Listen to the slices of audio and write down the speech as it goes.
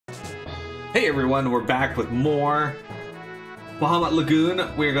Hey everyone, we're back with more Bahamut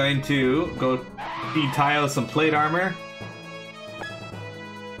Lagoon. We're going to go feed Tayo some plate armor.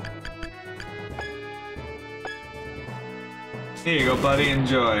 Here you go, buddy,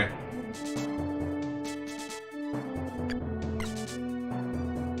 enjoy.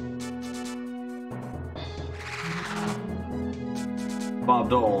 Bob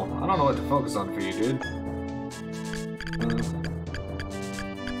Dole. I don't know what to focus on for you, dude.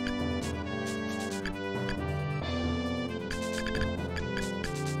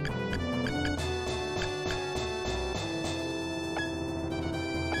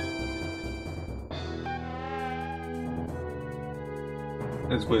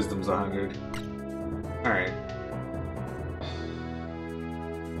 His wisdom's 100. Alright.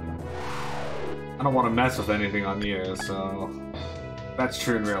 I don't want to mess with anything on you, so... That's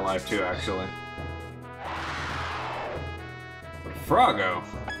true in real life too, actually. Froggo!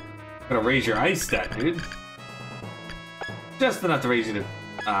 Gotta raise your ice stat, dude. Just enough to raise you to...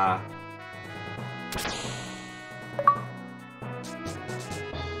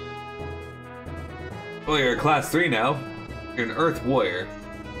 Well, you're a class 3 now. You're an Earth Warrior.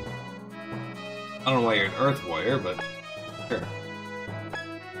 I don't know why you're an Earth Warrior, but sure.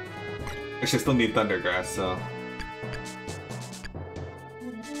 I should still need Thundergrass, so...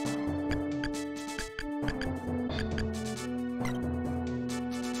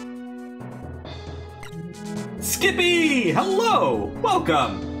 Skippy! Hello!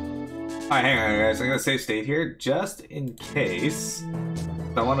 Welcome! Alright, hang on guys, I'm gonna save state here just in case.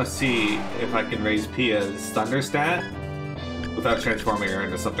 I want to see if I can raise Pia's Thunder stat without transforming her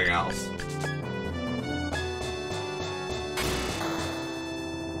into something else.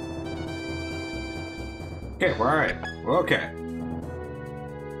 Okay, we're alright. We're okay.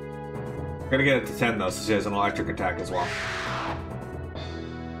 Gotta get it to 10 though, so she has an electric attack as well.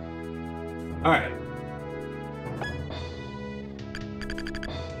 Alright.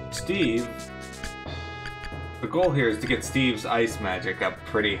 Steve. The goal here is to get Steve's ice magic up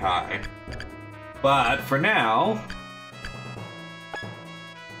pretty high. But for now,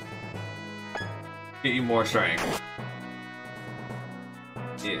 get you more strength.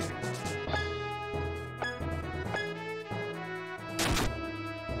 Yeah.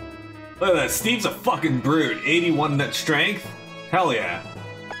 Look at that, Steve's a fucking brute. 81 net strength? Hell yeah.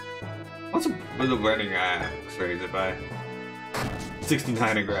 What's a burning axe raise it by?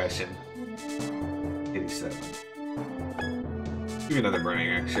 69 aggression. 87. Give me another burning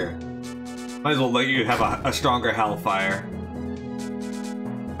axe, sure. Might as well let you have a stronger hellfire.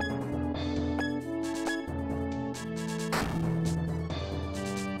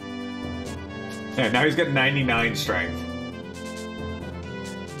 Yeah, now he's got 99 strength.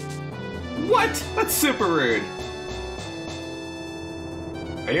 What? That's super rude.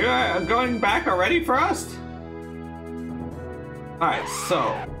 Are you going back already, Frost? Alright,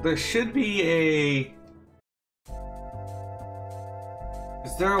 so there should be a...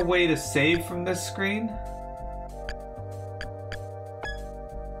 Is there a way to save from this screen?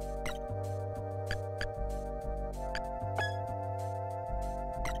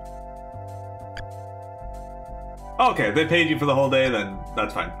 Okay, they paid you for the whole day, then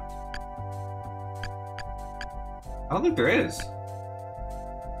that's fine. I don't think there is.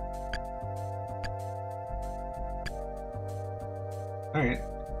 Alright.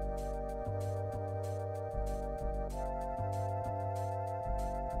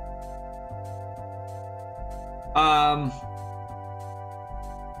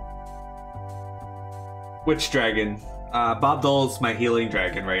 Which dragon? Bob Dole's my healing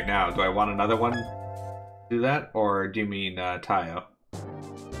dragon right now. Do I want another one? Do that? Or do you mean Tayo?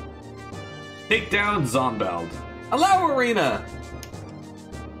 Take down Zombeld. Allow Arena!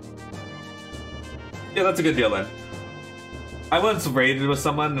 Yeah, that's a good deal then. I once raided with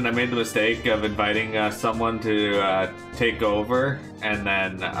someone and I made the mistake of inviting someone to take over, and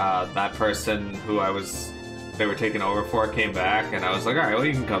then that person who they were taking over for came back, and I was like, alright, well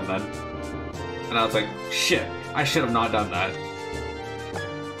you can come then. And I was like, shit, I should have not done that.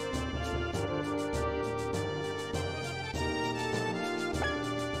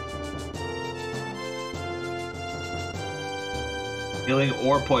 Healing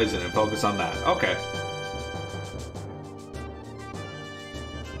or poison and focus on that. Okay.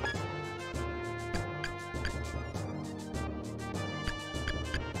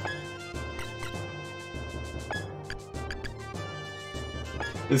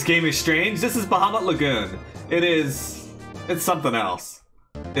 This game is strange. This is Bahamut Lagoon. It's something else.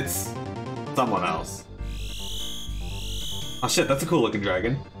 It's someone else. Oh shit, that's a cool looking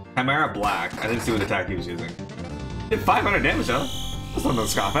dragon. Chimera Black. I didn't see what attack he was using. Did 500 damage though. That's nothing to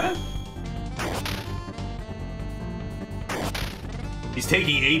scoff at. He's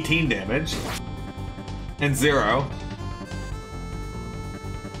taking 18 damage. And 0.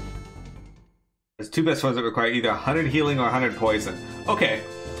 There's two best ones that require either 100 healing or 100 poison. Okay,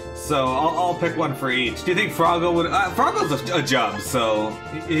 so I'll pick one for each. Do you think Froggo would... Froggo's a jump, so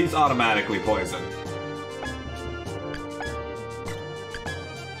he's automatically poisoned.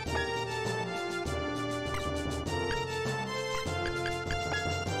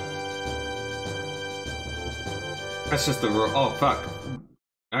 That's just the rule. Oh, fuck.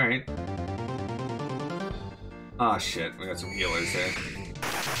 Alright. Oh, shit. We got some healers here.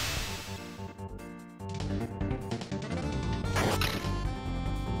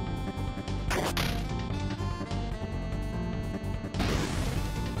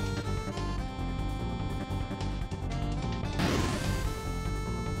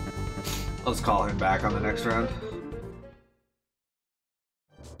 Let's call him back on the next round.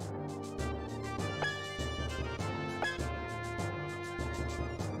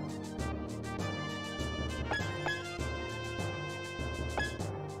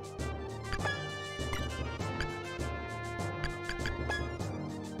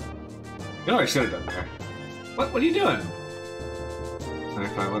 You know what I should have done there? What are you doing?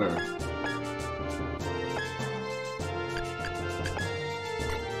 Alright, fine, whatever.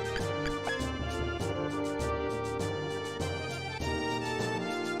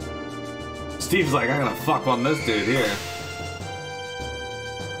 Steve's like, I'm gonna fuck on this dude here.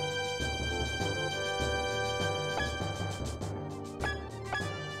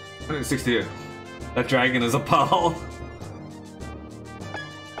 $162. That dragon is a puddle.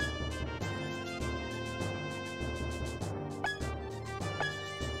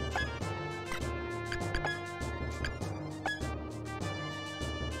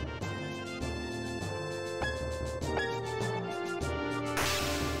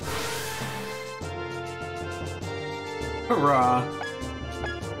 Hurrah!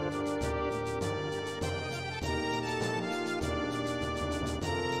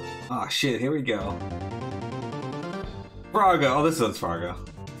 Oh shit, here we go. Froggo! Oh, this one's Froggo.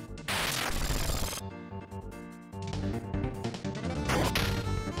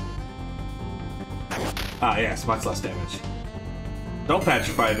 Ah, yes, much less damage. Don't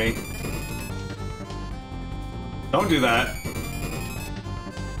petrify me. Don't do that.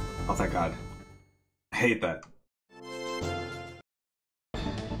 Oh, thank God. I hate that.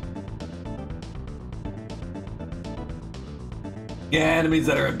 Yeah, enemies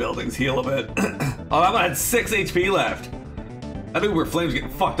that are in buildings heal a bit. Oh, that one had 6 HP left. I think we're Flames getting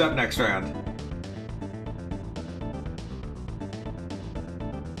fucked up next round.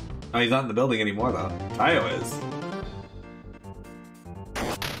 Oh, he's not in the building anymore, though. Tayo is.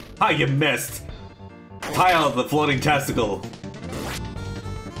 Ah, you missed. Tayo, the floating testicle.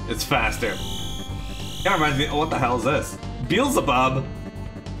 It's faster. Kind of reminds me, oh, what the hell is this? Beelzebub?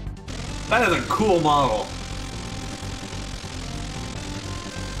 That is a cool model.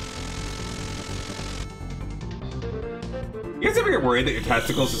 You guys ever get worried that your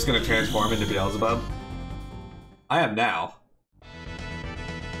testicle's just gonna transform into Beelzebub? I am now.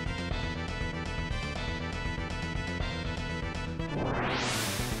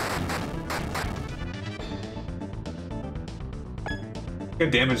 He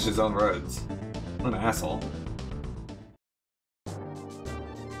damaged his own roads. What an asshole.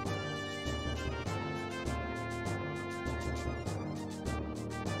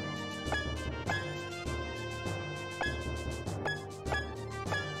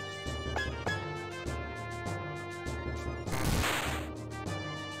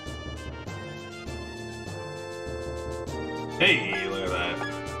 Hey, look at that.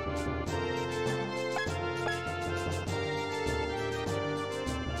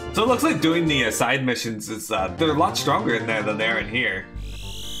 So it looks like doing the side missions is, they're a lot stronger in there than they are in here.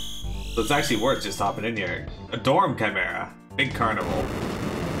 So it's actually worth just hopping in here. A Dorm Chimera. Big carnival.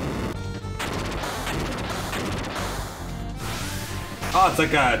 Oh, it's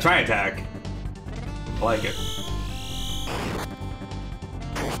like a tri-attack. I like it.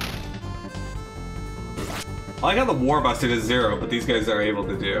 I like how the Warbuster does 0, but these guys are able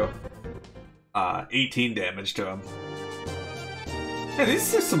to do 18 damage to him. Yeah,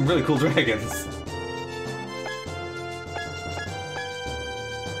 these are some really cool dragons.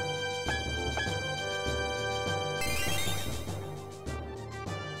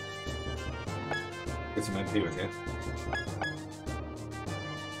 Get some MP with you.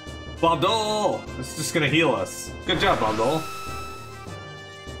 Bob Dole! It's just gonna heal us. Good job, Bob Dole.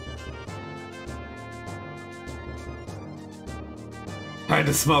 Trying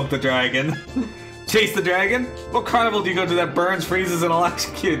to smoke the dragon. Chase the dragon? What carnival do you go to that burns, freezes, and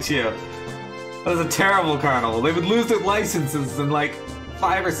electrocutes you? That was a terrible carnival. They would lose their licenses in like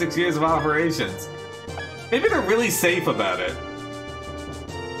 5 or 6 years of operations. Maybe they're really safe about it.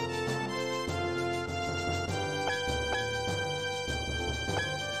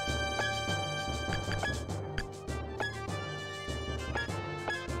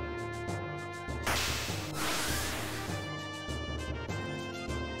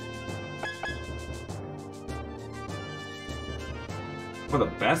 For the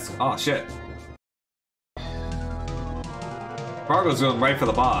best? Oh shit. Fargo's going right for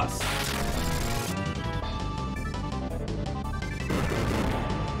the boss.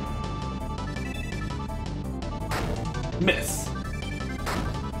 Miss.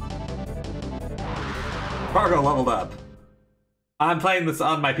 Fargo leveled up. I'm playing this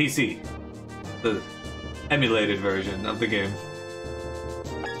on my PC. The emulated version of the game.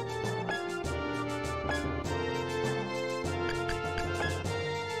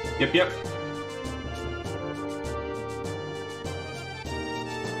 Yep.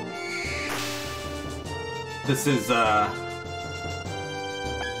 This is,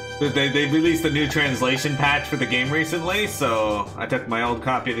 They released a new translation patch for the game recently, so I took my old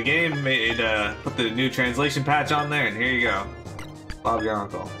copy of the game, put the new translation patch on there, and here you go. Bob your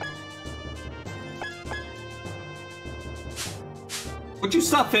uncle. Would you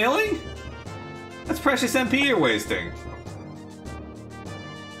stop failing? That's precious MP you're wasting.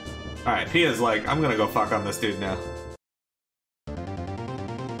 Alright, Pia's like, I'm gonna go fuck on this dude now.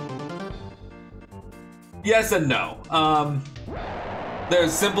 Yes and no.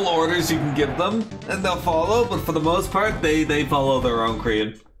 There's simple orders you can give them, and they'll follow, but for the most part, they follow their own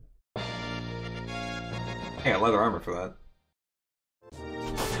creed. I got leather armor for that.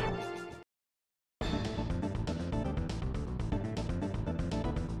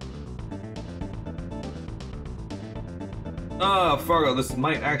 Oh, Fargo, this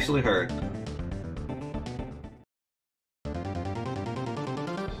might actually hurt.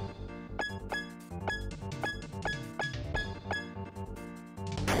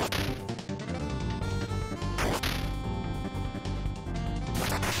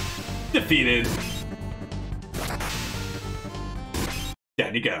 Defeated.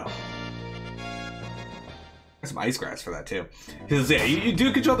 Down you go. Some ice grass for that too. Because yeah, you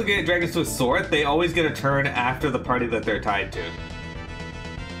do control the dragons with sword. They always get a turn after the party that they're tied to.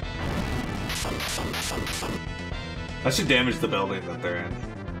 That should damage the building that they're in.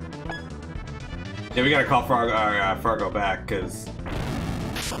 Yeah, we gotta call Fargo back because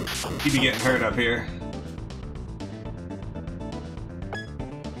he'd be getting hurt up here.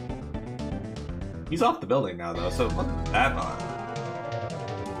 He's off the building now though, so what that bother?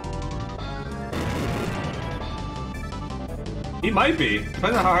 He might be.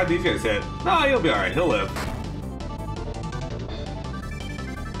 Depends on how hard these guys hit. No, he'll be alright. He'll live.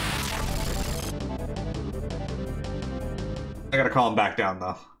 I gotta call him back down,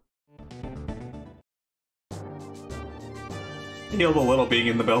 though. Healed a little being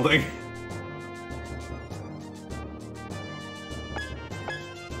in the building.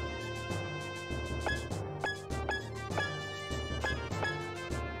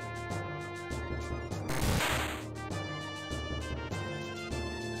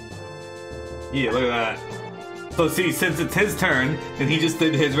 Yeah, look at that. So see, since it's his turn, and he just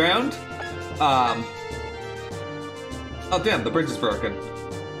did his round, oh damn, the bridge is broken.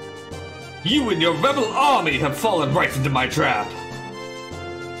 You and your rebel army have fallen right into my trap.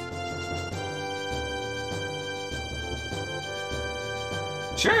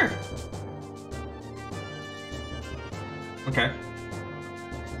 Sure. Okay.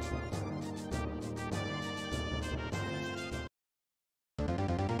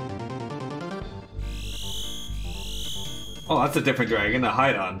 Oh, that's a different dragon to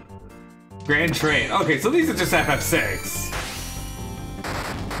hide on. Grand Train. Okay, so these are just FF6.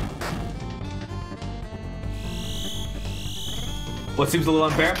 What seems a little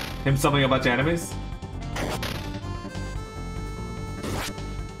unfair? Him summoning a bunch of enemies?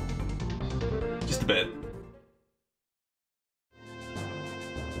 Just a bit.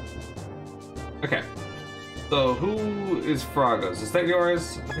 Okay. So, who is Frogos? Is that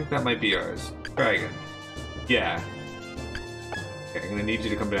yours? I think that might be yours. Dragon. Yeah. Okay, I'm gonna need you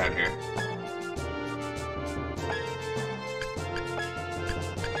to come down here.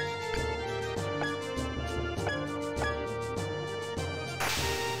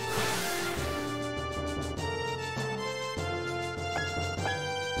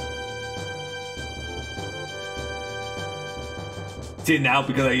 See, now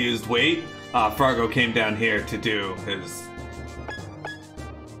because I used weight, Fargo came down here to do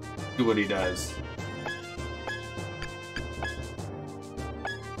what he does.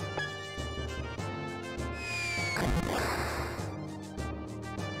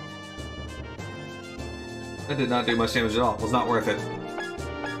 That did not do much damage at all. It was not worth it.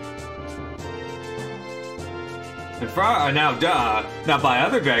 And now by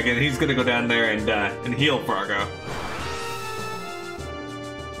other dragon, he's gonna go down there and heal Fargo.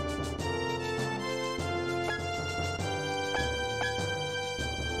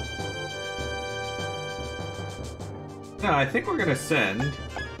 Now I think we're gonna send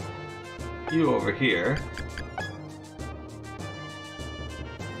you over here.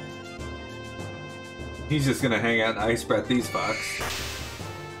 He's just gonna hang out and ice breath these fucks.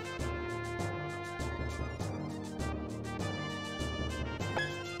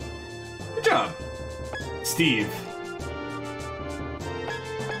 Good job, Steve.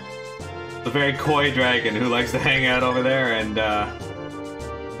 The very coy dragon who likes to hang out over there, and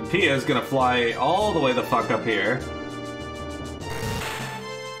Pia's gonna fly all the way the fuck up here.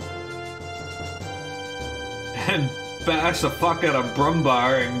 And bash the fuck out of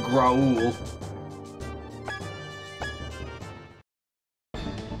Brumbar and Graul.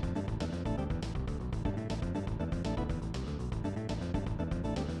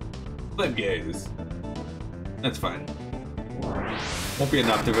 Flame gaze. That's fine. Won't be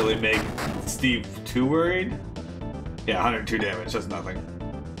enough to really make Steve too worried. Yeah, 102 damage, that's nothing.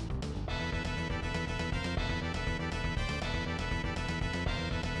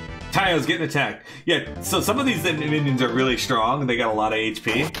 Taio's getting attacked. Yeah, so some of these minions are really strong. They got a lot of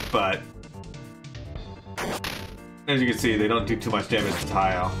HP, but as you can see, they don't do too much damage to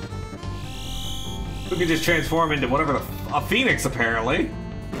Taio. We can just transform into whatever a phoenix, apparently.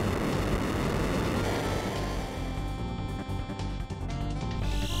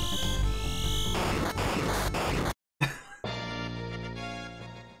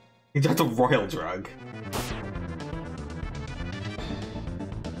 He's just a royal drug.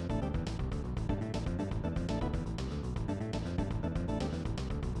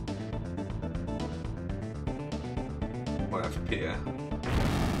 Whatever, Pia.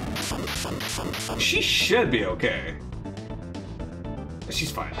 She should be okay. She's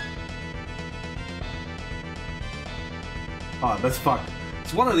fine. Oh, that's fucked.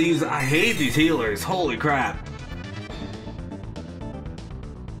 It's one of these. I hate these healers. Holy crap.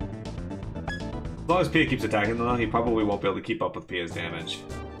 As long as Pia keeps attacking them, though, he probably won't be able to keep up with Pia's damage.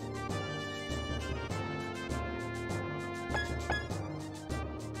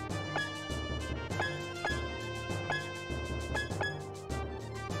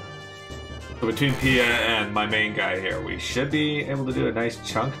 So between Pia and my main guy here, we should be able to do a nice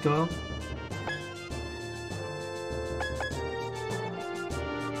chunk to him.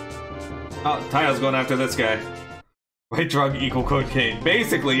 Oh, Taio's going after this guy. White drug equal cocaine.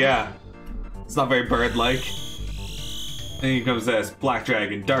 Basically, yeah. It's not very bird-like. And here comes this. Black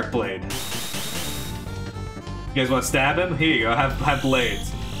Dragon, Dark Blade. You guys want to stab him? Here you go, have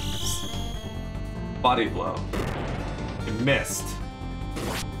blades. Body blow. You missed.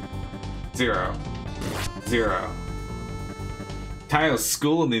 0. 0. Taio's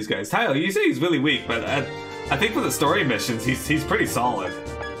schooling these guys. Taio, you say he's really weak, but I think for the story missions, he's pretty solid.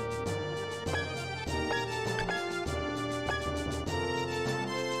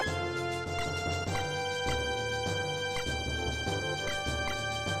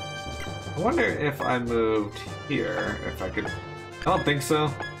 I wonder if I moved here, if I could... I don't think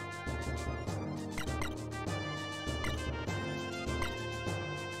so.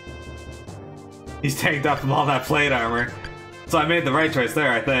 He's tanked up from all that plate armor. So I made the right choice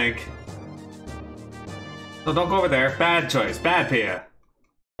there, I think. No, don't go over there. Bad choice. Bad Pia.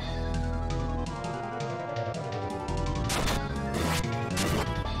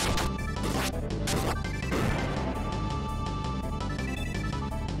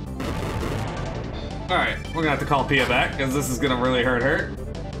 Alright, we're gonna have to call Pia back, because this is gonna really hurt her.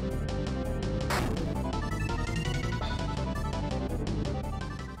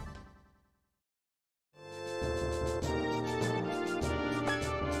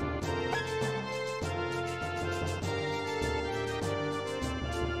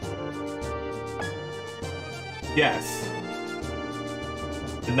 Yes.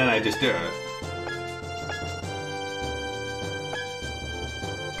 And then I just do it.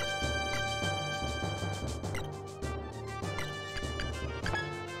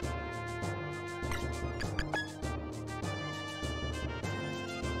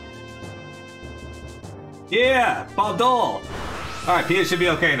 Yeah! Baldol! Alright, Pia should be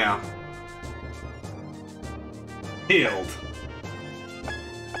okay now. Healed.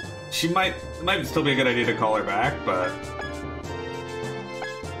 It might still be a good idea to call her back, but...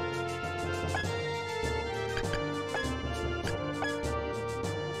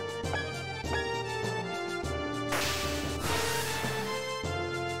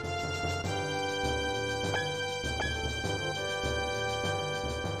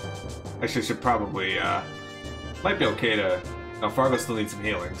 Actually, should probably, might be okay to... No, Fargo still needs some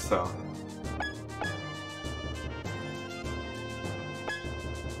healing, so...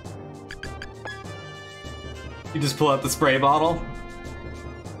 You just pull out the spray bottle?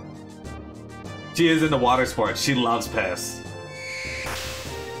 She is into water sports. She loves piss.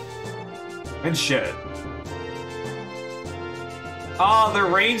 And shit. Oh, their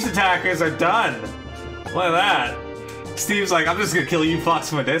ranged attackers are done! Look at that. Steve's like, I'm just gonna kill you fucks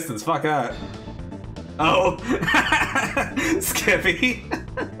from a distance. Fuck that. Oh. Skippy.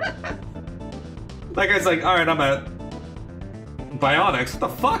 That guy's like, alright, I'm at Bionics. What the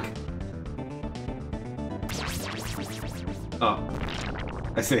fuck? Oh.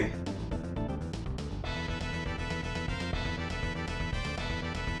 I see.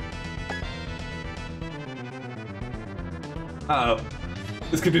 Uh-oh.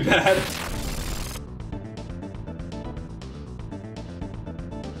 This could be bad.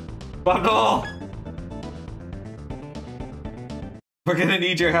 Bundle! We're gonna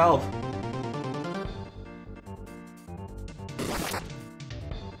need your help.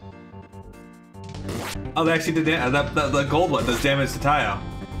 Oh, they actually did the gold one does damage to Tayo.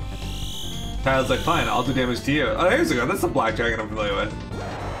 Tayo's like, fine, I'll do damage to you. Oh, here's a go. That's a black dragon I'm familiar with.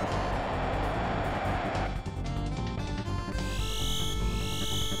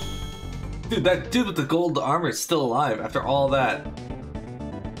 Dude, that dude with the gold armor is still alive after all that.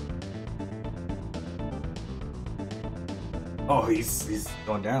 Oh, he's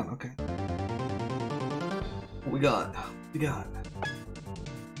going down. Okay. What we got? What we got?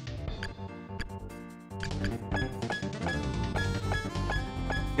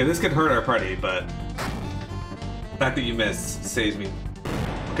 Okay, this could hurt our party, but the fact that you missed saves me.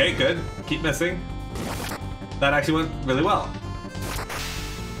 Okay, good. Keep missing. That actually went really well.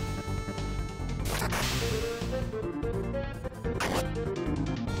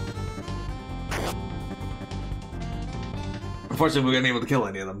 Unfortunately, we weren't able to kill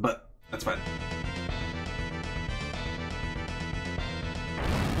any of them, but that's fine.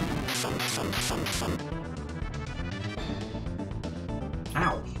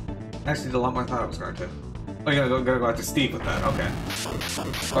 Ow. Actually did a lot more than I thought I was going to. Oh, you gotta go after Steve with that, okay.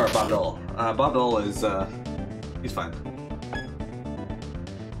 Or Bob Dole. Bob Dole is, he's fine.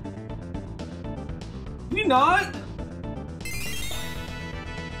 Can you not?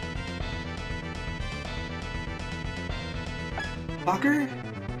 Fucker?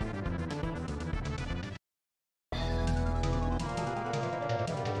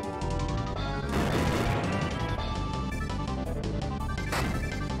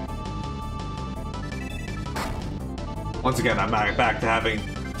 Once again, I'm back to having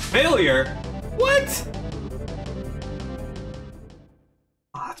failure. What?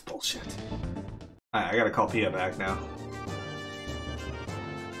 Oh, that's bullshit. Alright, I gotta call Pia back now.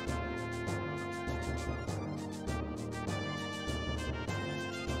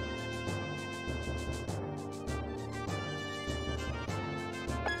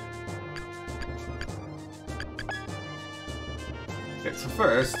 Okay, so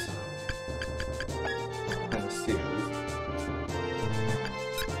first, let's see.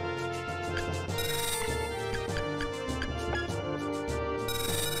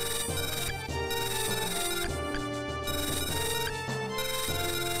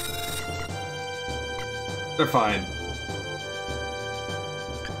 They're fine.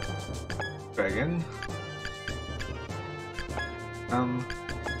 Dragon.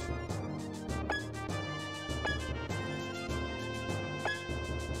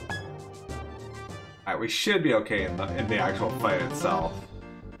 Alright, we should be okay in the actual fight itself.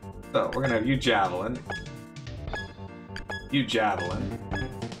 So, we're gonna have you Javelin. You Javelin.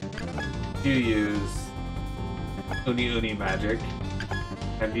 You use Uni Uni Magic.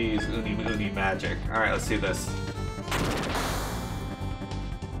 And you use Uni Uni Magic. Alright, let's see this.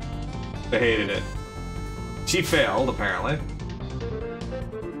 They hated it. She failed, apparently.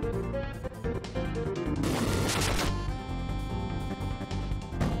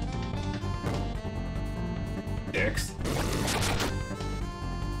 Dicks.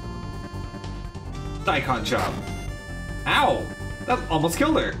 Daikon Chop. Ow! That almost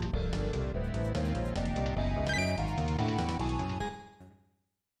killed her.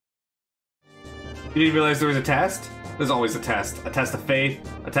 You didn't realize there was a test? There's always a test. A test of faith,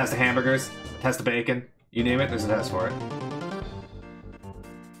 a test of hamburgers, a test of bacon. You name it, there's a test for it.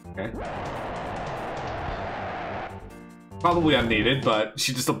 Okay. Probably unneeded, but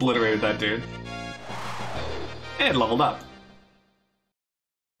she just obliterated that dude. And leveled up.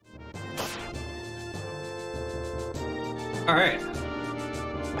 Alright.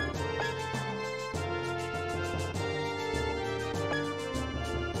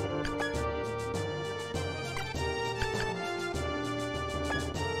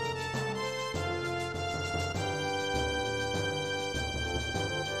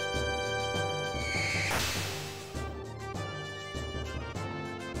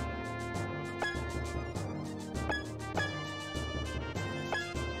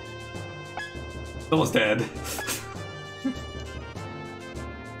 Almost dead.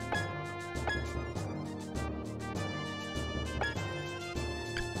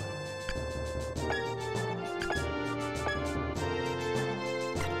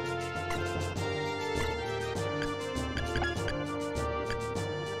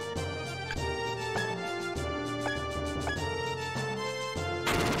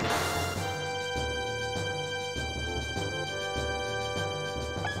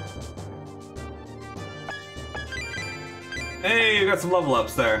 Hey, you got some level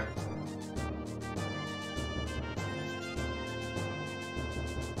ups there.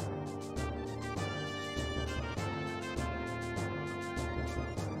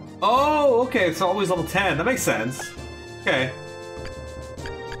 Oh, okay, it's always level 10. That makes sense. Okay.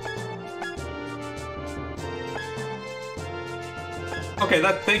 Okay,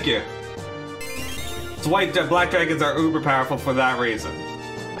 thank you. So black dragons are uber powerful for that reason.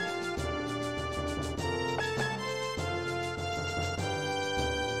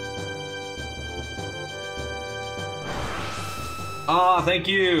 Ah, thank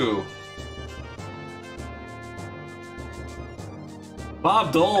you.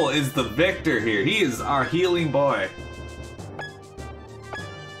 Bob Dole is the victor here. He is our healing boy.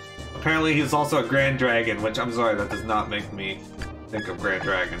 Apparently he's also a Grand Dragon, which I'm sorry, that does not make me think of Grand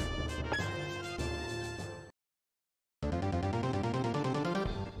Dragon.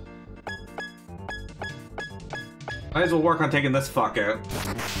 Might as well work on taking this fuck out.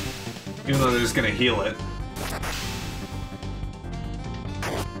 Even though they're just gonna heal it.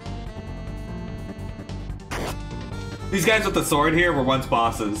 These guys with the sword here were once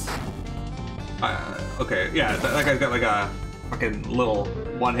bosses. Okay, yeah, that guy's got like a fucking little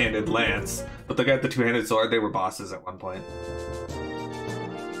one-handed lance, but the guy with the two-handed sword, they were bosses at one point.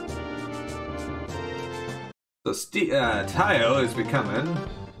 So Tayo is becoming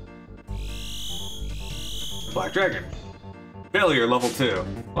Black Dragon. Failure, level 2.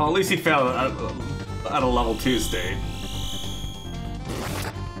 Well, at least he failed at a level 2 state.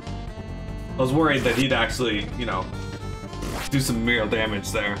 I was worried that he'd actually, you know, do some real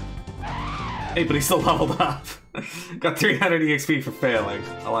damage there. Hey, but he still leveled up. Got 300 EXP for failing.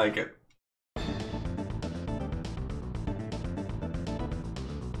 I like it.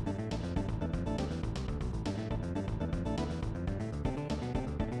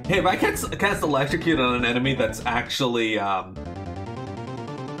 Hey, if I cast Electrocute on an enemy that's actually on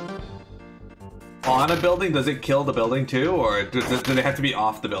a building, does it kill the building too? Or do they have to be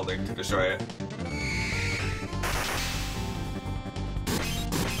off the building to destroy it?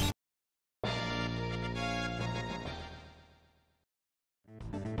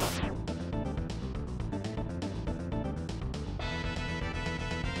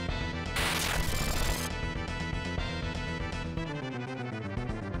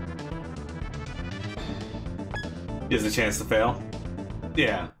 He has a chance to fail?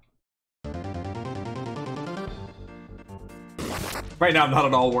 Yeah. Right now I'm not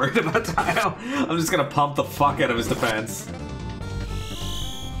at all worried about Tayo. I'm just gonna pump the fuck out of his defense.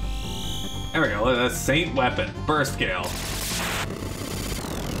 There we go, look at that Saint Weapon. Burst Gale.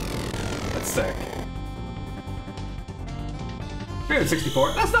 That's sick.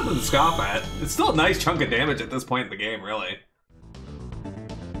 364, that's nothing to scoff at. It's still a nice chunk of damage at this point in the game, really.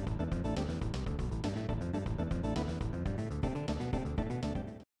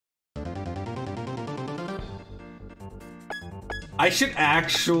 I should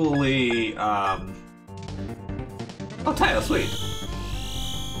actually, oh, Tayo, sweet.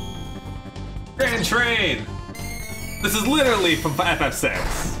 Grand Train! This is literally from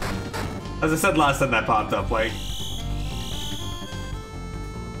FF6. As I said last time that popped up, like...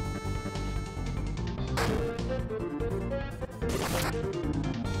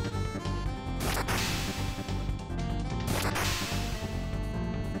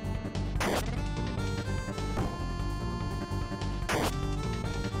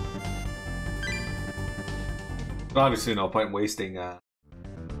 Obviously, no point wasting, yeah,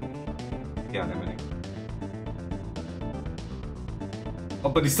 no many. Oh,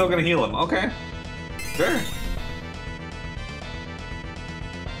 but he's still gonna heal him. Okay. Sure.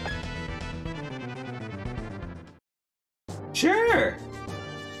 Sure.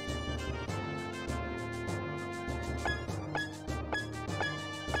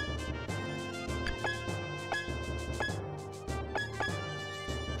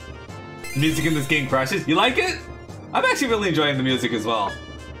 The music in this game crushes. You like it? I'm actually really enjoying the music as well.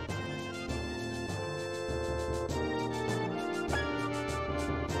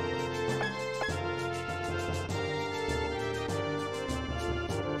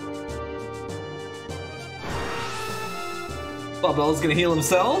 Bubbles gonna heal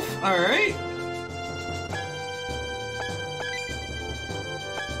himself. Alright.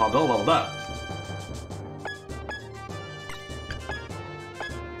 Oh, Bill leveled up.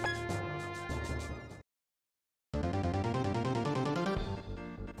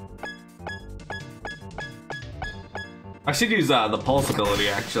 I should use the pulse ability,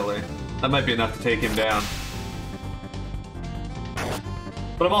 actually. That might be enough to take him down.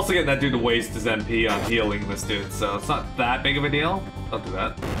 But I'm also getting that dude to waste his MP on healing this dude, so it's not that big of a deal. Don't do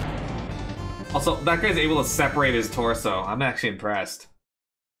that. Also, that guy's able to separate his torso. I'm actually impressed.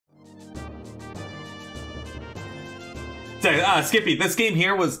 Skippy, this game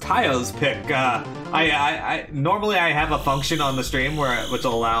here was Tayo's pick. Normally I have a function on the stream which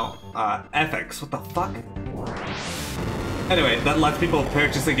will allow ethics. What the fuck? Anyway, that lets people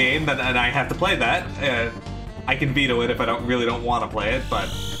purchase a game, and I have to play that. I can veto it if I really don't want to play it, but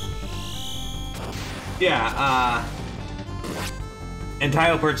yeah. And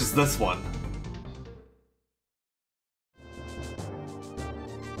Tayo purchased this one.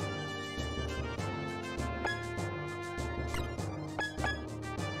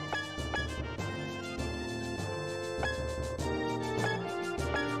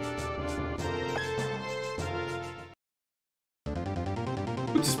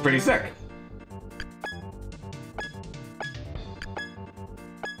 Which is pretty sick.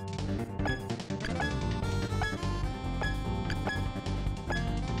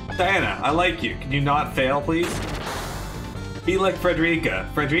 Diana, I like you. Can you not fail, please? Be like Frederica.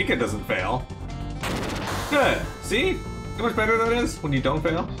 Frederica doesn't fail. Good. See? How much better that is when you don't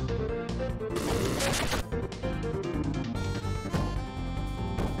fail?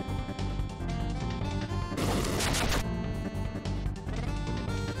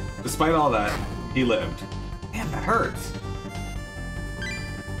 Despite all that, he lived. Damn, that hurts.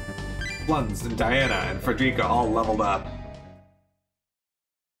 Bluns and Diana and Frederica all leveled up.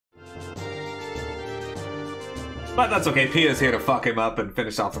 But that's okay, Pia's here to fuck him up and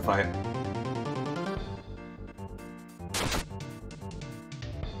finish off the fight.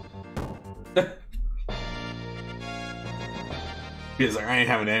 Pia's like, I ain't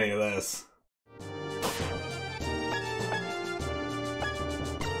having any of this.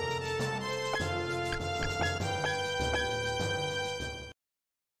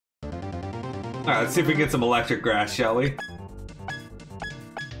 Alright, let's see if we can get some electric grass, shall we?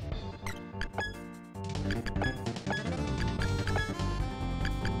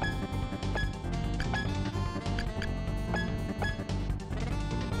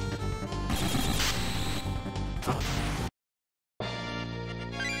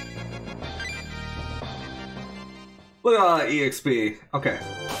 Look at all that EXP. Okay.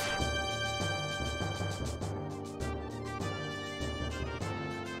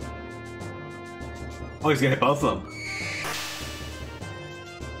 Oh, he's gonna hit both of them.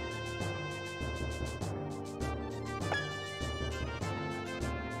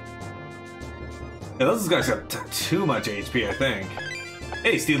 Yeah, those guys got too much HP, I think.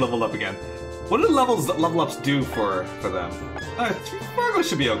 Hey, Steve leveled up again. What do level ups do for them? Fargo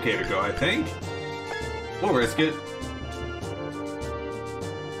should be okay to go, I think. We'll risk it.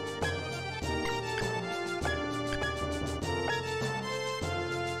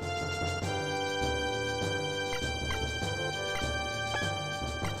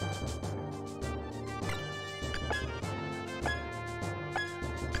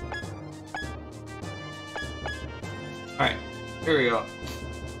 Alright, here we go.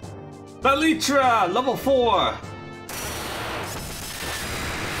 Belitra, level 4!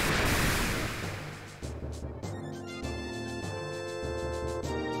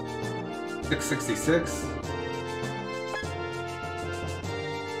 $666.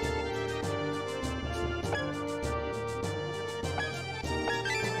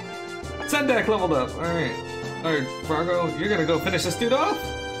 Sendek leveled up. Alright. Alright, Fargo, you're gonna go finish this dude off?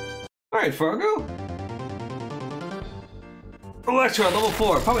 Alright, Fargo. Electro, level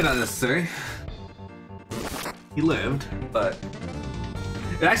 4. Probably not necessary. He lived, but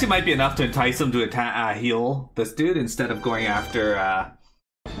it actually might be enough to entice him to heal this dude instead of going after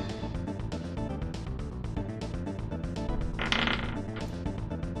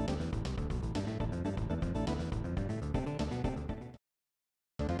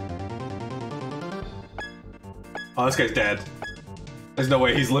Oh, this guy's dead. There's no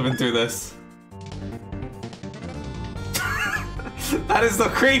way he's living through this. That is the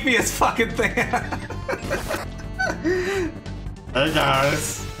creepiest fucking thing. Hey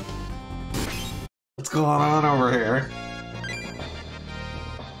guys. What's going on over here?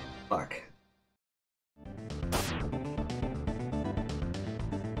 Fuck.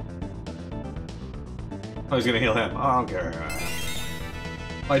 Oh, he's gonna heal him. Oh, I don't care.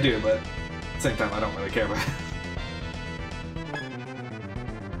 I do, but at the same time, I don't really care about it.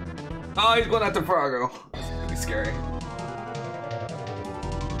 Oh, he's going after Fargo. That's pretty scary.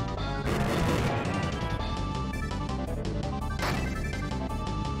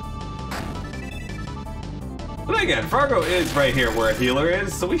 But again, Fargo is right here where a healer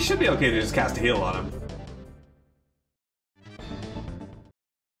is, so we should be okay to just cast a heal on him.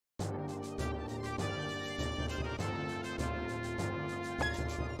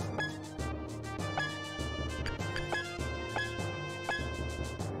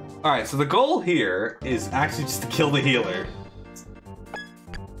 Alright, so the goal here is actually just to kill the healer.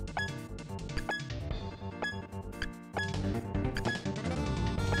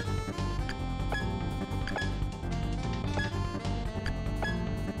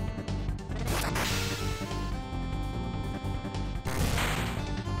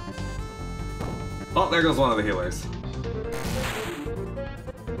 Oh, there goes one of the healers.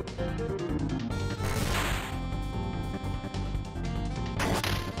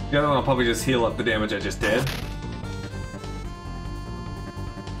 The other one will probably just heal up the damage I just did.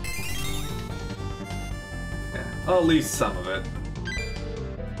 Yeah, well, at least some of it.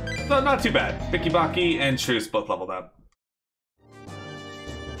 So not too bad. Bicky Baki and Truce both leveled up.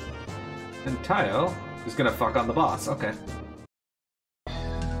 And Tayo is gonna fuck on the boss. Okay.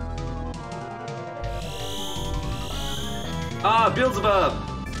 Ah,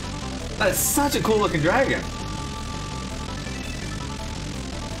 Beelzebub! That's such a cool looking dragon.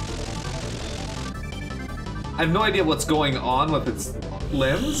 I have no idea what's going on with its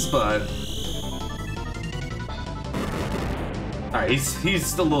limbs, but... Alright, he's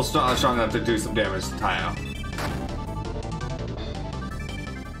still a little strong enough to do some damage to Tayo.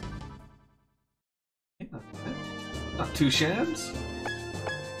 Not two shams?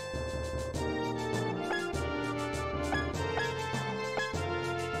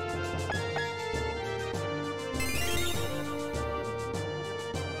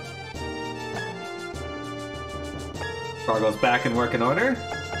 Fargo's back in working order.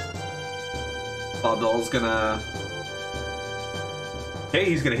 Bob Dole's gonna... Okay,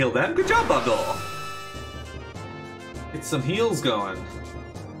 he's gonna heal them. Good job, Bob Dole! Get some heals going.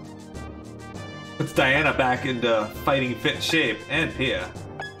 Puts Diana back into fighting fit shape, and Pia.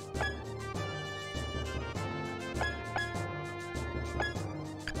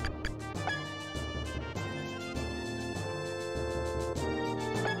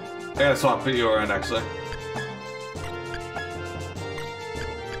 I gotta swap you around, actually.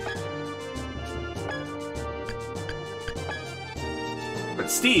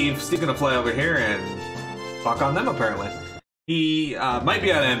 Steve's gonna fly over here and fuck on them, apparently. He might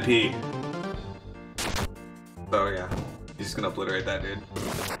be out of MP. So yeah, he's just gonna obliterate that dude.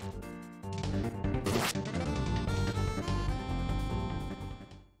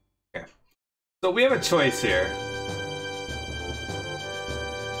 Okay. So we have a choice here.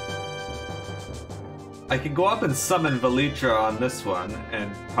 I can go up and summon Velitra on this one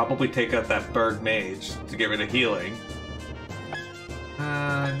and probably take out that Berg Mage to get rid of healing.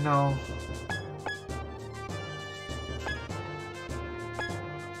 No.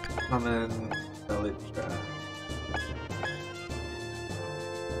 Summon Velitra.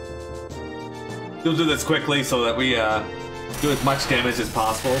 We'll do this quickly so that we do as much damage as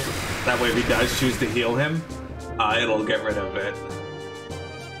possible. That way if he does choose to heal him, it'll get rid of it.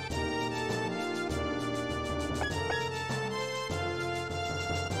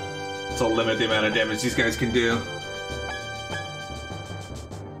 So limit the amount of damage these guys can do.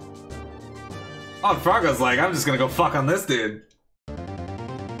 Oh, Fargo's like, I'm just gonna go fuck on this dude.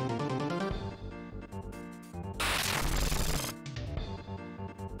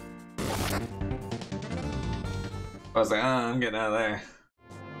 I was like, I'm getting out of there.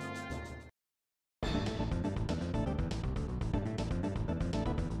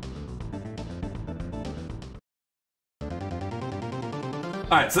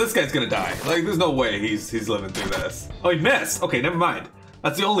 Alright, so this guy's gonna die. Like, there's no way he's living through this. Oh, he missed! Okay, never mind.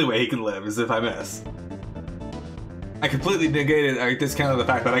 That's the only way he can live, is if I miss. I completely negated, I discounted the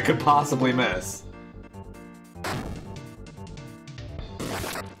fact that I could possibly miss.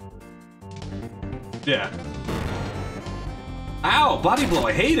 Yeah. Ow! Body blow,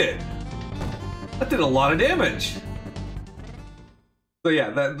 I hate it! That did a lot of damage! So yeah,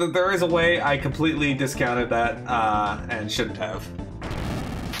 there is a way. I completely discounted that, and shouldn't have.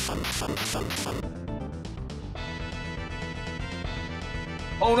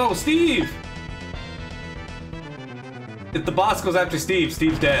 Oh no, Steve! If the boss goes after Steve,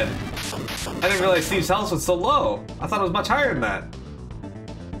 Steve's dead. I didn't realize Steve's health was so low. I thought it was much higher than that.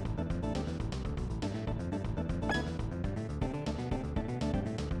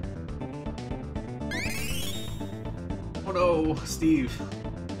 Oh no, Steve.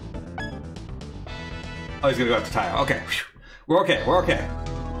 Oh, he's gonna go after Tayo. Okay. We're okay, we're okay.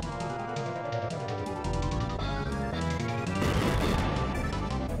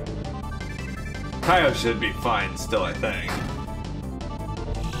 Tayo should be fine still, I think.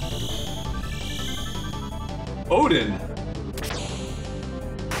 Odin!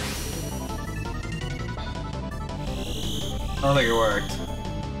 I don't think it worked.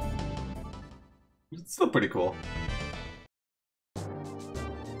 It's still pretty cool.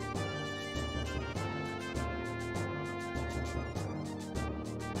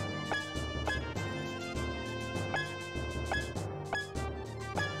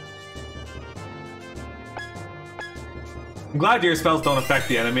 I'm glad your spells don't affect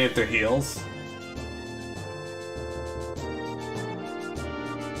the enemy if they're heals.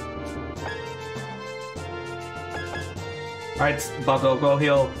 Alright, Bobo, go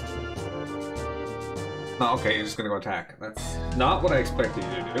heal. No, okay, you're just gonna go attack. That's not what I expected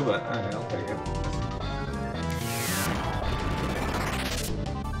you to do, but alright, I'll take it.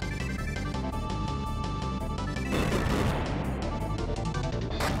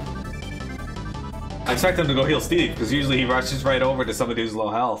 I expect him to go heal Steve, because usually he rushes right over to somebody who's low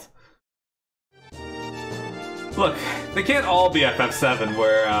health. Look, they can't all be FF7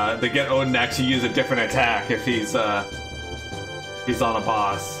 where they get Odin to actually use a different attack if he's on a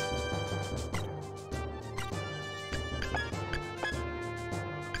boss.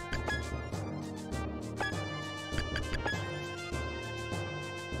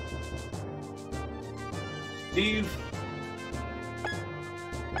 Steve.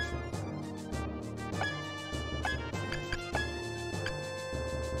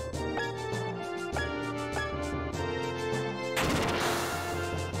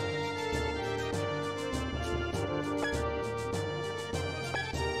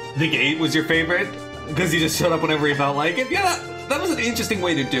 I think 8 was your favorite? Because he just showed up whenever he felt like it? Yeah, that was an interesting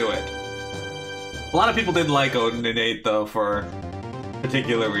way to do it. A lot of people didn't like Odin in 8, though, for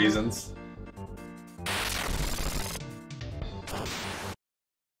particular reasons.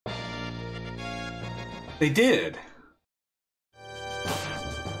 They did.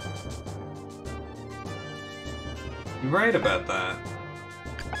 You're right about that.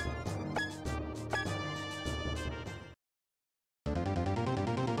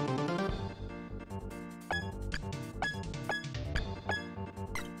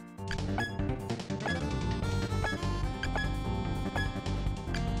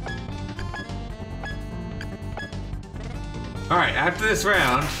 Alright, after this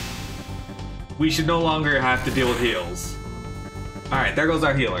round, we should no longer have to deal with heals. Alright, there goes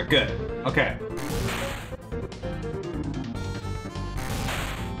our healer. Good. Okay.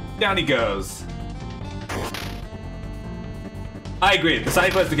 Down he goes. I agree, the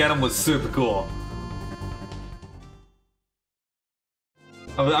side quest to get him was super cool.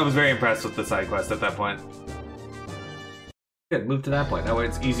 I was very impressed with the side quest at that point. Good, move to that point. That way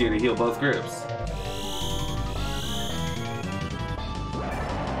it's easier to heal both groups.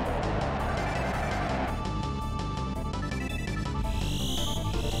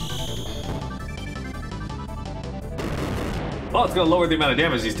 Well, it's gonna lower the amount of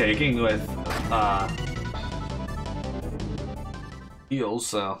damage he's taking with heals,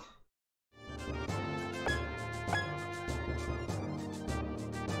 so.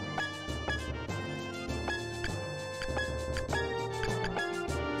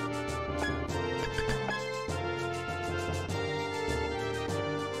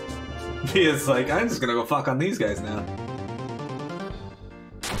 He is like, I'm just gonna go fuck on these guys now.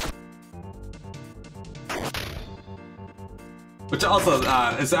 Which also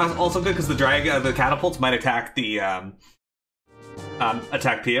is also good because the the catapults might attack the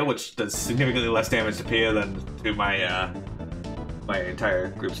attack Pia, which does significantly less damage to Pia than to my my entire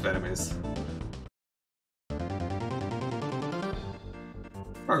groups of enemies.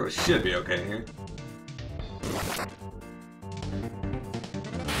 Progress should be okay here.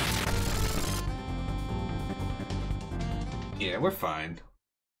 Yeah, we're fine.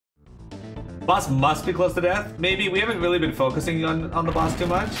 Boss must be close to death? Maybe. We haven't really been focusing on the boss too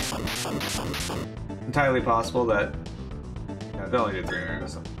much. Entirely possible that... Yeah, they only did 300 or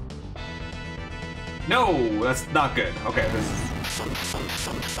something. No! That's not good. Okay,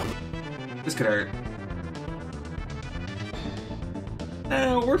 this could hurt.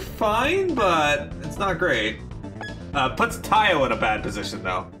 We're fine, but it's not great. Puts Tayo in a bad position,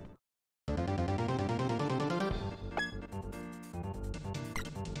 though.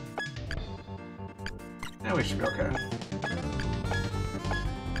 Now we should be okay.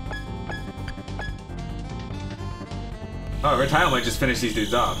 Oh, Tayo might just finish these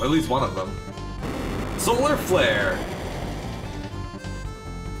dudes off. At least one of them. Solar Flare!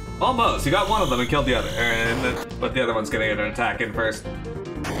 Almost. He got one of them and killed the other. But the other one's gonna get an attack in first.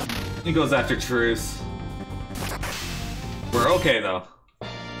 He goes after Truce. We're okay, though.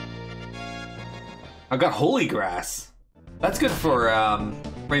 I got Holy Grass. That's good for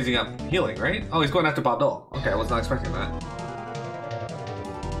raising up healing, right? Oh, he's going after Bob Dole. Okay, I was not expecting that.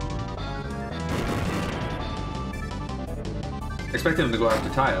 I expected him to go after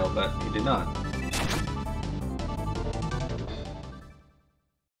Tayo, but he did not.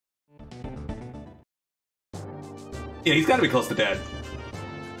 Yeah, he's got to be close to dead.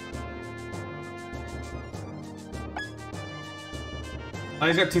 Oh,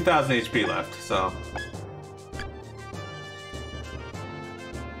 he's got 2,000 HP left, so...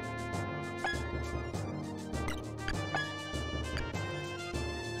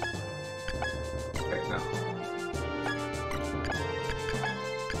 Okay, no.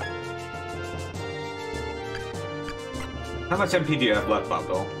 How much MP do you have left,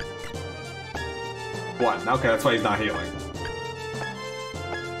 Bobdol? 1. Okay, that's why he's not healing.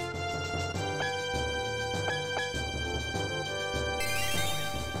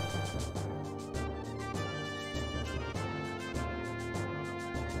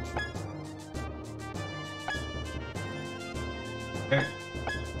 Okay.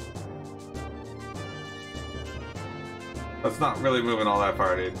 That's not really moving all that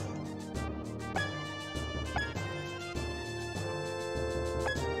far, dude.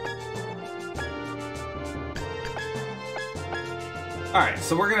 Alright,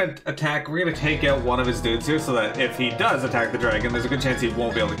 so we're gonna attack, we're gonna take out one of his dudes here so that if he does attack the dragon, there's a good chance he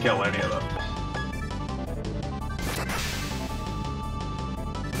won't be able to kill any of them.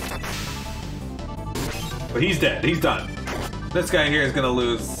 But he's dead, he's done. This guy here is gonna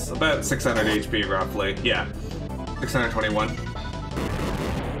lose about 600 HP roughly. Yeah, 621.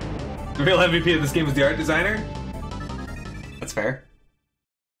 The real MVP of this game is the art designer? That's fair.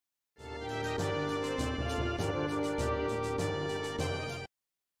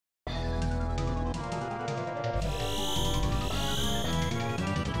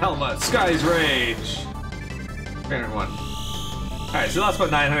 Helma, Sky's Rage! 301. Alright, so he lost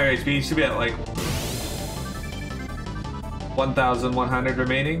about 900 HP. He should be at like 1,100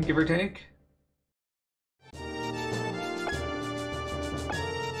 remaining, give or take.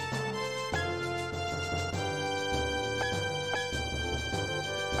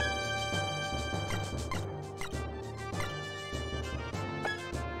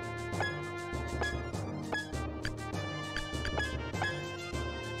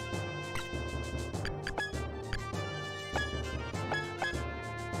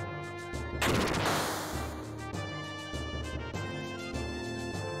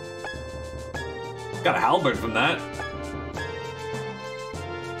 Got a halberd from that.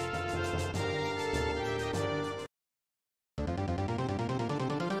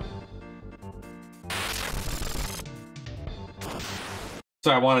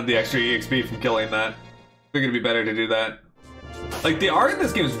 So I wanted the extra EXP from killing that. They're gonna be better to do that. Like, the art in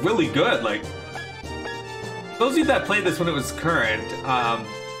this game is really good. Like, those of you that played this when it was current,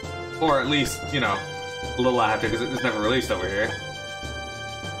 or at least, you know, a little after, because it was never released over here.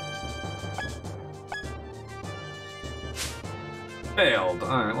 Failed.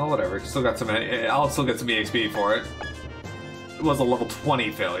 Alright, well, whatever. Still got some. I'll still get some EXP for it. It was a level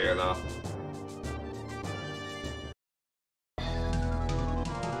 20 failure, though.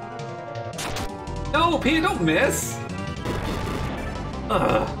 No, Peter, don't miss!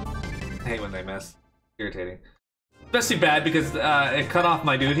 Ugh. I hate when they miss. Irritating. Especially bad because it cut off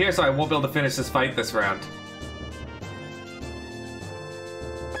my dude here, so I won't be able to finish this fight this round.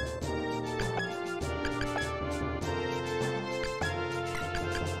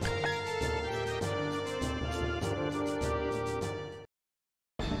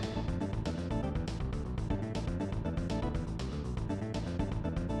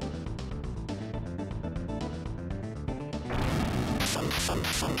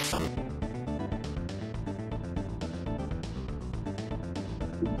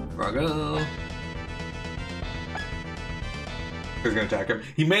 Froggo. Who's gonna attack him?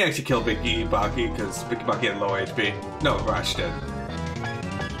 He may actually kill Bicky Baki because Bicky Baki had low HP. No, Rush did.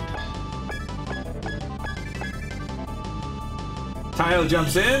 Tayo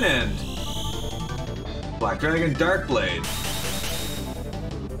jumps in and Black Dragon Dark Blade.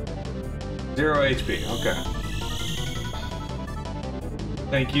 0 HP. Okay.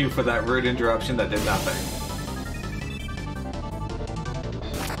 Thank you for that rude interruption that did nothing.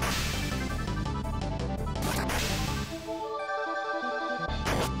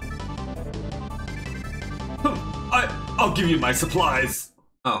 I'll give you my supplies!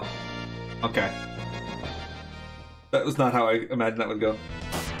 Oh. Okay. That was not how I imagined that would go.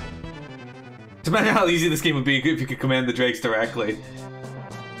 Just imagine how easy this game would be if you could command the drakes directly.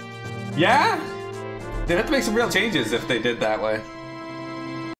 Yeah? They'd have to make some real changes if they did that way.